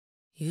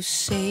You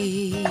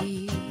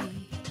say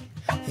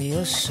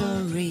you're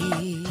sorry,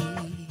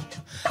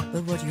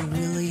 but what you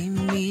really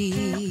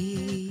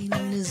mean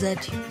is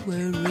that you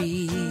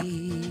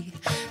worry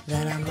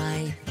that I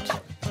might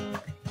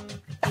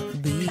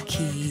be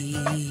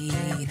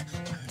keen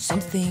on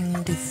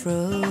something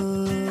different.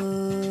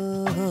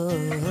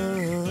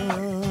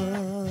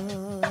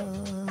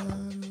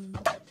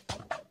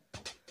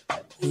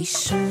 We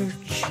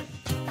search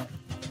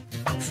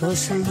for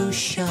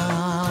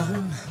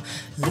solution,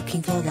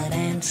 looking for that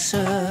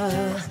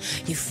answer.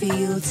 You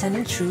feel it's an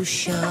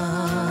intrusion,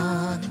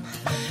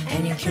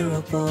 an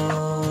incurable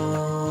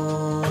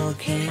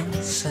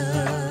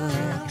cancer.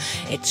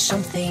 It's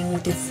something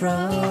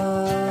different.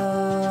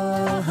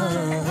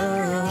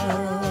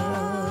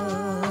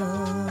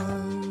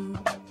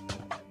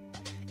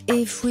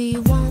 If we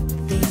want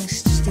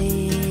things to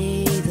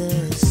stay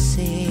the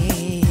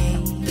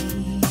same,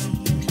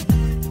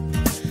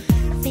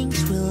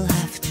 things will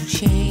have to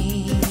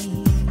change.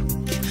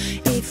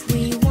 If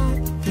we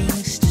want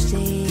things to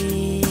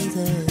stay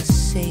the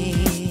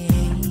same,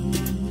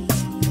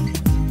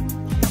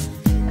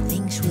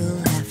 things will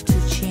have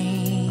to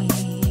change.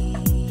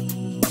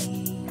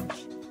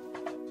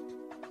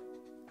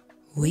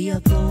 We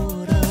are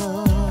brought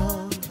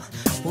up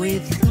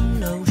with the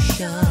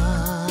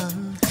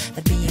notion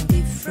that being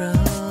different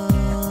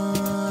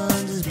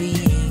is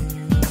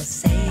being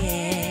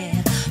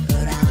sad,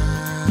 but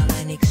I'm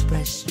an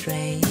express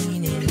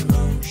train in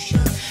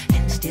motion,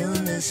 and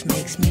stillness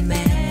makes me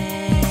mad.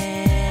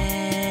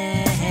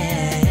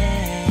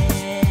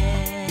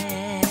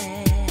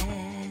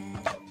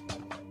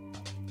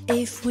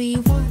 If we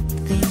want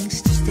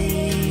things to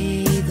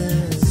stay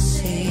the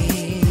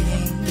same,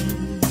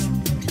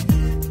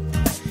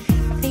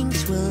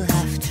 things will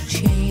have to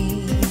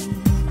change.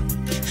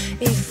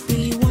 If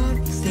we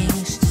want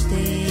things to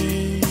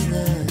stay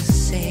the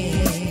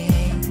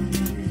same,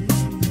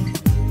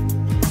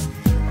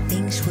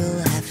 things will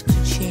have to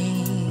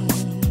change.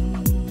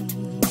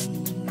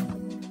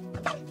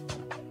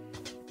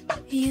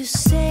 You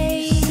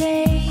say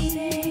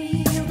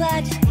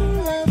that you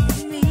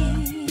love me,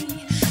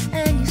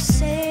 and you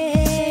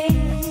say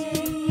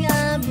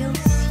I'm your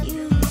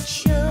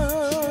future,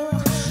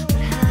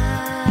 but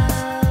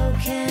how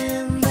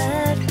can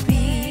that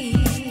be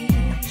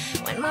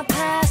when my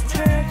past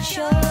hurt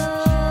you?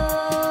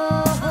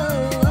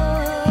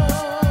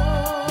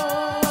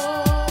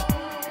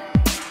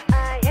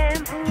 I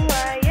am who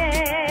I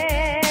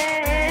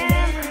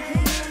am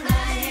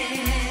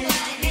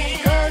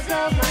because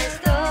of my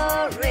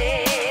story.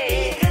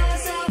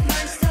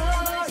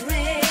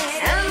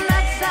 And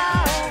that's a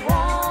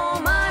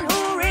woman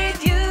who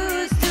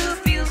refused to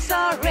feel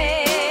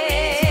sorry.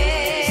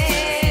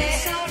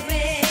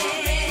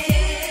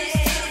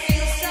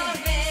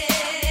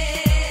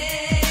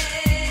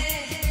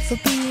 For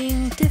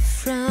being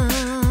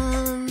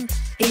different.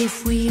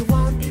 If we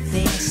want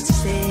things to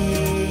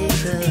stay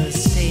the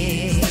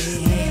same,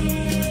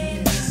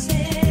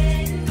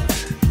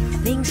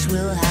 things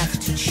will have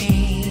to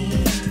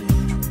change.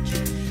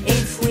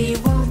 If we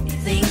want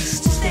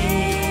things to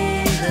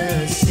stay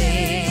the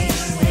same,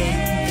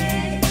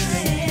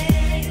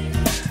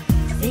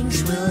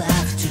 things will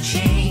have to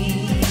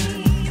change.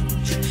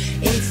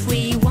 If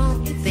we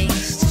want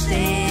things to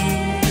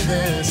stay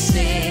the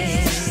same,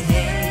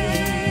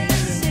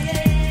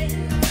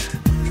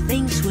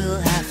 things will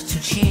have to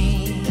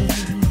change.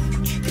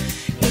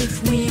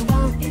 If we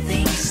want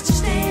things to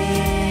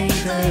stay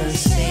the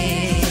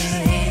same,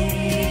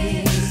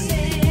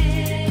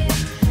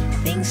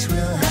 things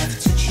will have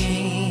to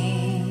change.